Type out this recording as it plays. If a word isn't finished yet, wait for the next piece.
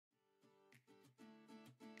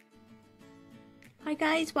Hi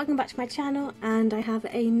guys, welcome back to my channel, and I have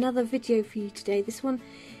another video for you today. This one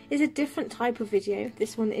is a different type of video.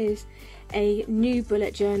 This one is a new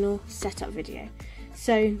bullet journal setup video.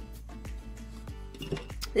 So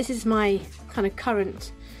this is my kind of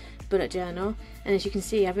current bullet journal, and as you can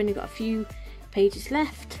see I've only got a few pages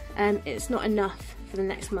left. It's not enough for the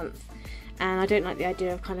next month, and I don't like the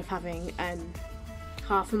idea of kind of having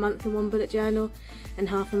half a month in one bullet journal and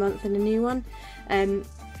half a month in a new one.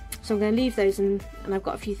 So I'm going to leave those, and I've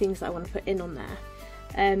got a few things that I want to put in on there.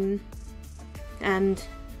 And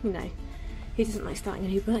you know, who doesn't like starting a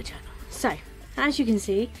new bullet journal? So as you can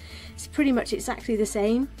see, it's pretty much exactly the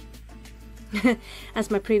same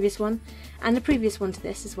as my previous one, and the previous one to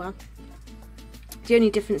this as well. The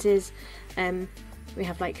only difference is we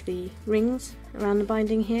have like the rings around the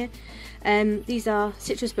binding here. These are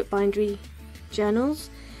citrus book bindery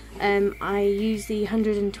journals. I use the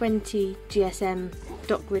 120 GSM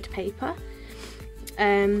dot grid paper.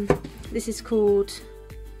 This is called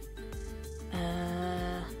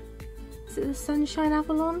is it the Sunshine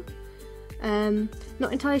Avalon?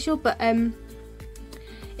 Not entirely sure, but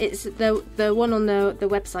it's the one on the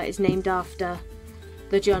website is named after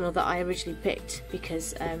the journal that I originally picked,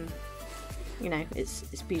 because you know, it's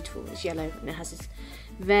beautiful, it's yellow, and it has this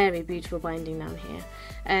very beautiful binding down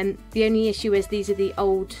here. The only issue is these are the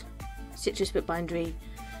old citrus book bindery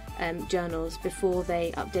journals before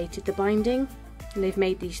they updated the binding, and they've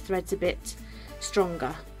made these threads a bit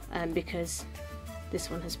stronger because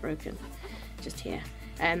this one has broken just here.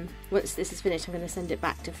 Once this is finished, I'm going to send it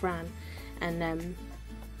back to Fran, and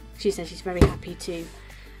she says she's very happy to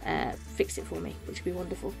fix it for me, which would be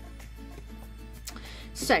wonderful.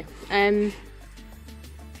 So I'm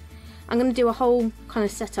going to do a whole kind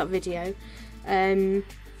of setup video. I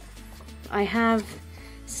have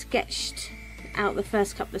sketched out the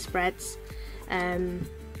first couple of spreads,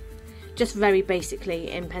 just very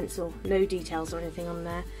basically in pencil, no details or anything on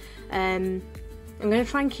there. I'm going to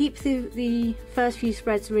try and keep the first few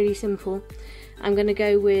spreads really simple. I'm going to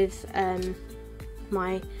go with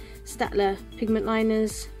my Staedtler Pigment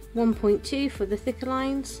liners 1.2 for the thicker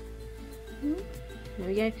lines. There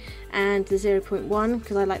we go, and the 0.1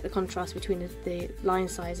 because I like the contrast between the line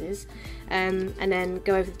sizes, and then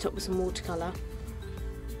go over the top with some watercolour.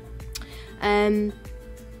 And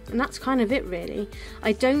that's kind of it really.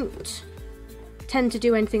 I don't tend to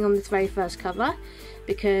do anything on this very first cover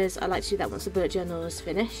because I like to do that once the bullet journal is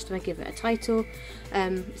finished, and I give it a title,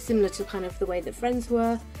 similar to kind of the way that Friends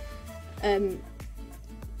were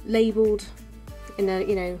labelled in a,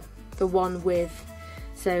 you know, the one with.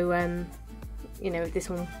 So you know, this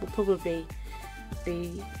one will probably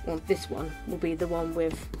be, well, this one will be the one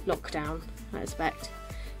with lockdown, I expect,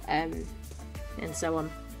 and so on.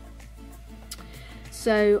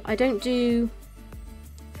 So I don't do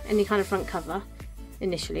any kind of front cover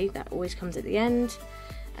initially, that always comes at the end.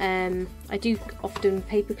 I do often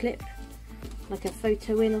paperclip like a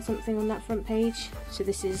photo in or something on that front page. So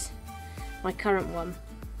this is my current one.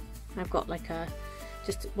 I've got like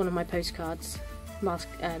just one of my postcards mask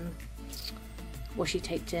washi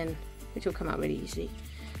taped in, which will come out really easily,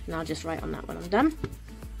 and I'll just write on that when I'm done.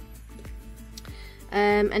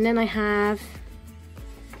 And then I have,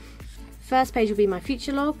 first page will be my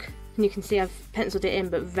future log, and you can see I've penciled it in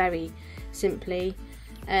but very simply.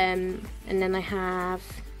 And then I have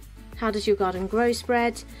how does your garden grow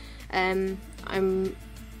spread. I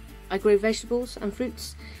grow vegetables and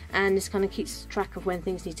fruits, and this kind of keeps track of when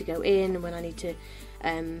things need to go in and when I need to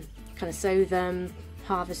kind of sow them,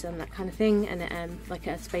 harvest them, that kind of thing, and like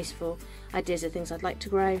a space for ideas of things I'd like to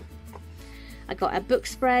grow. I got a book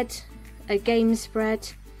spread, a game spread,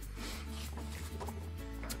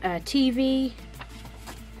 a TV,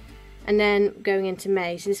 and then going into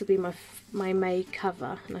May, so this will be my May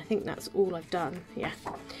cover, and I think that's all I've done. Yeah.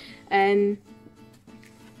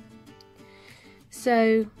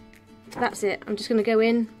 So that's it. I'm just going to go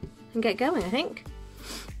in and get going, I think.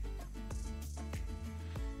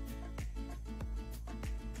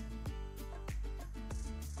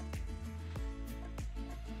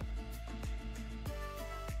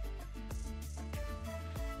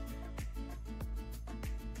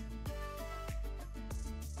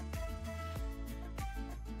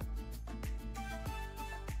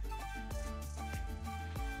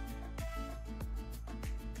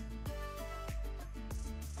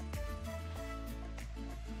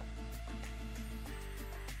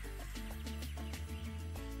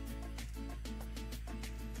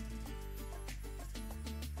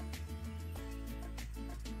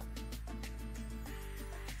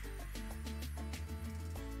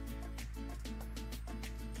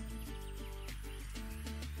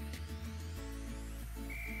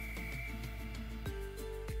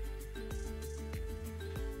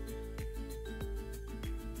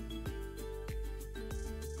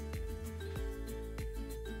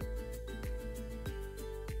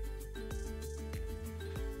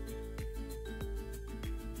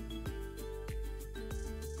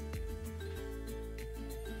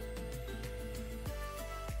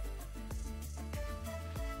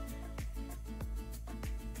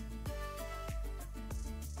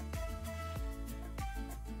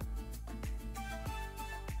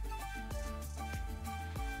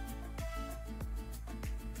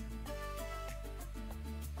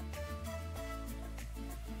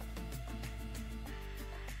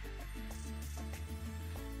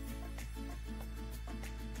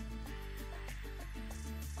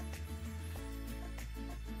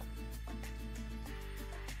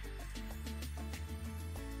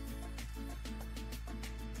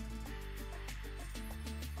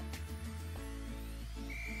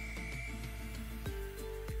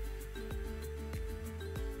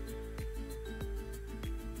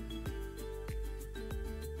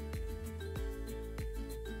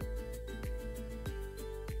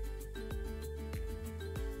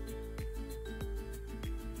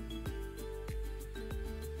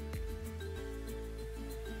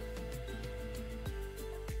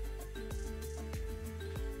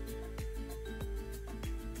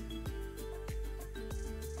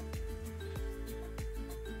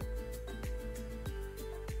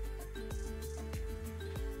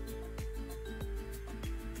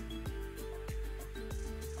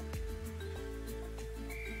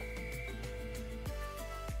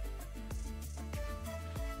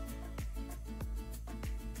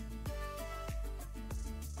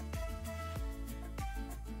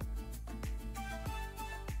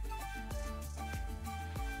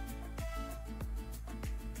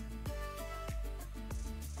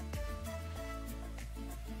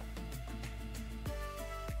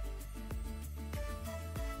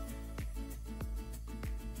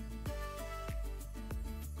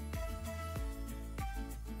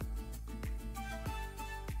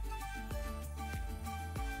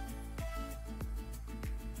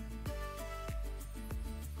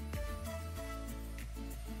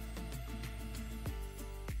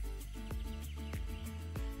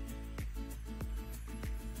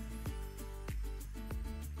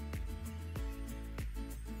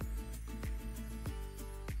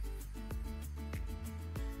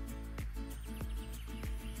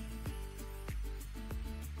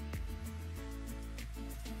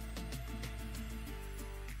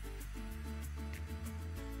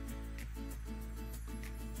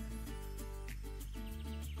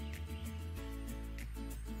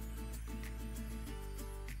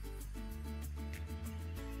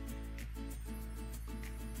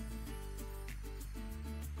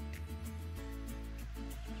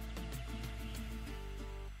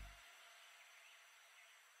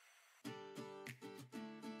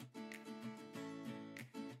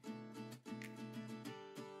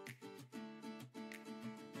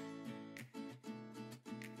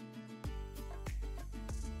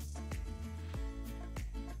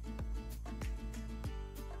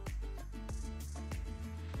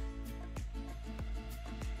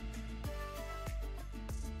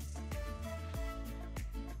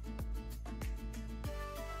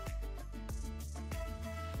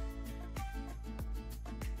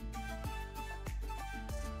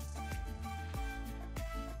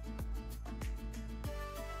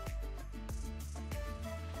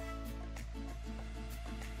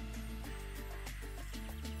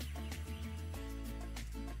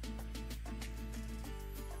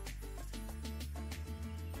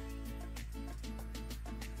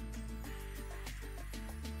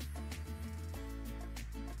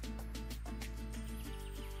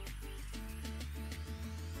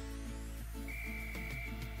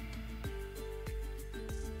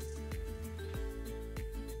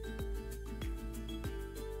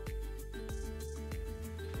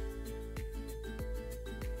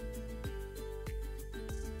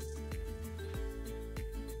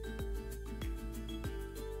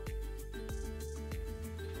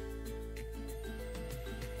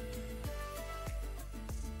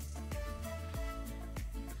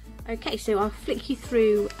 Okay, so I'll flick you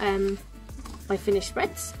through my finished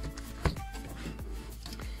spreads.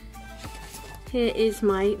 Here is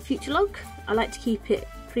my future log. I like to keep it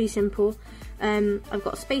pretty simple. I've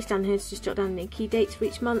got a space down here to just jot down the key dates for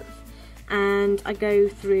each month, and I go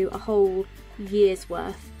through a whole year's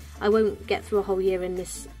worth. I won't get through a whole year in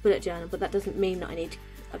this bullet journal, but that doesn't mean that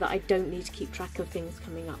I don't need to keep track of things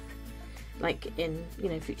coming up, like in, you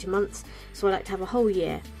know, future months. So I like to have a whole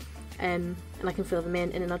year, and I can fill them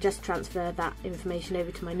in, and then I'll just transfer that information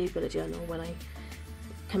over to my new bullet journal when I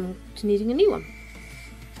come to needing a new one.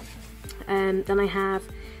 Then I have,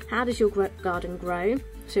 how does your garden grow?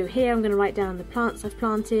 So here I'm going to write down the plants I've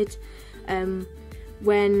planted,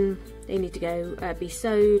 when they need to go be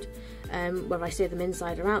sowed, whether I sow them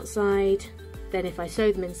inside or outside, then if I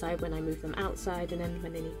sow them inside, when I move them outside, and then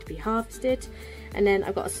when they need to be harvested. And then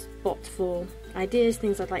I've got a spot for ideas,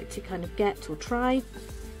 things I'd like to kind of get or try.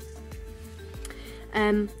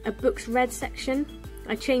 A books read section.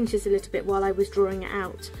 I changed this a little bit while I was drawing it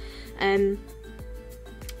out.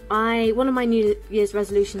 One of my New Year's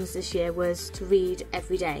resolutions this year was to read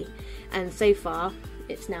every day, and so far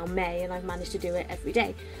it's now May and I've managed to do it every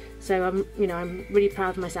day. So I'm really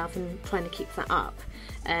proud of myself and trying to keep that up.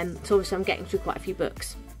 So obviously I'm getting through quite a few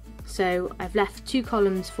books. So I've left 2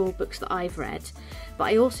 columns for books that I've read, but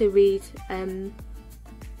I also read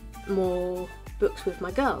more books with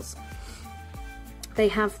my girls. They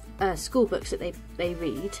have school books that they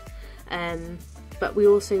read, but we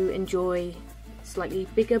also enjoy slightly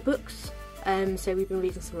bigger books. So we've been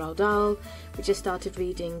reading some Roald Dahl. We just started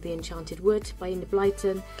reading The Enchanted Wood by Enid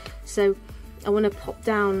Blyton. So I want to pop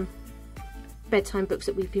down bedtime books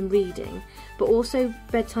that we've been reading, but also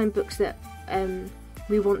bedtime books that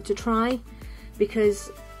we want to try,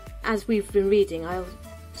 because as we've been reading, I'll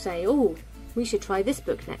say, oh, we should try this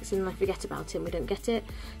book next, and I forget about it and we don't get it.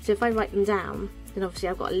 So if I write them down, then obviously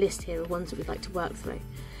I've got a list here of ones that we'd like to work through.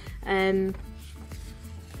 And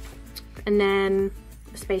then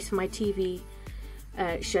a space for my TV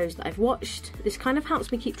shows that I've watched. This kind of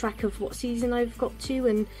helps me keep track of what season I've got to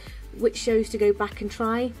and which shows to go back and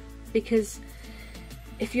try, because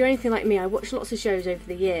if you're anything like me, I watch lots of shows over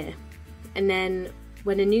the year, and then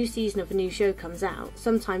when a new season of a new show comes out,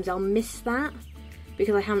 sometimes I'll miss that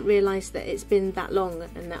because I haven't realised that it's been that long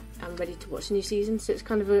and that I'm ready to watch a new season. So it's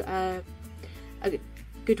kind of a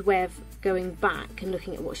good way of going back and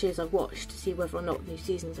looking at what shows I've watched to see whether or not new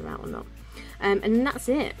seasons are out or not. And that's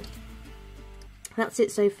it. That's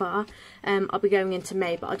it so far. I'll be going into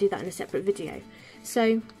May, but I'll do that in a separate video.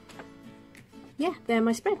 So yeah, they're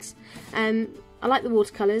my spreads. I like the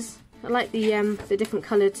watercolours. I like the different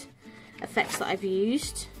coloured effects that I've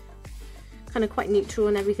used. Kind of quite neutral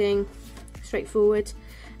and everything, straightforward.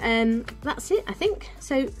 That's it, I think.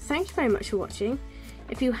 So thank you very much for watching.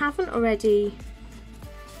 If you haven't already,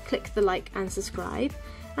 click the like and subscribe,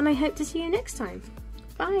 and I hope to see you next time.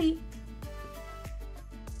 Bye!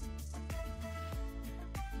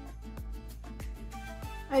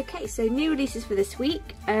 Okay, so new releases for this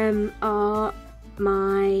week are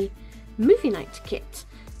my movie night kit.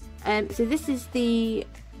 So this is the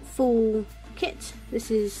full kit.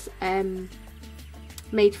 This is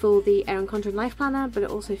made for the Erin Condren Life Planner, but it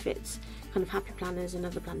also fits kind of happy planners and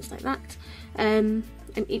other planners like that.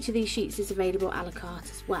 And each of these sheets is available a la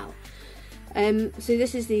carte as well. So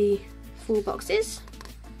this is the 4 boxes.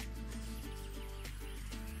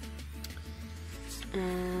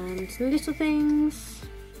 And some little things.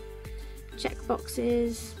 Check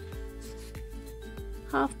boxes,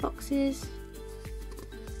 half boxes,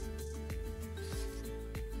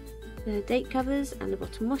 the date covers and the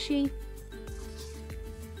bottom washi,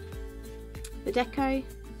 the deco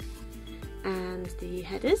and the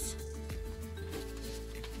headers.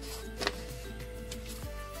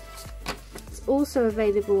 It's also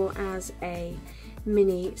available as a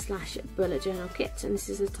mini / bullet journal kit, and this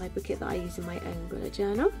is the type of kit that I use in my own bullet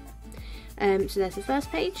journal. So there's the first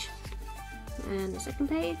page and the second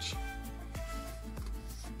page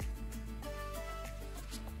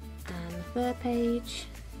and the third page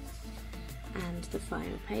and the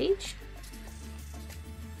final page.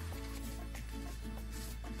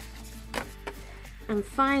 And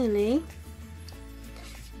finally,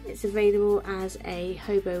 it's available as a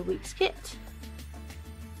Hobo Weeks kit.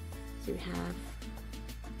 So we have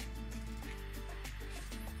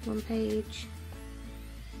 1 page,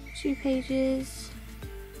 2 pages,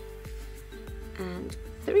 and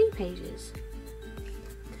 3 pages.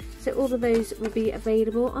 So all of those will be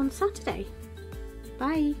available on Saturday.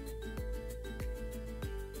 Bye!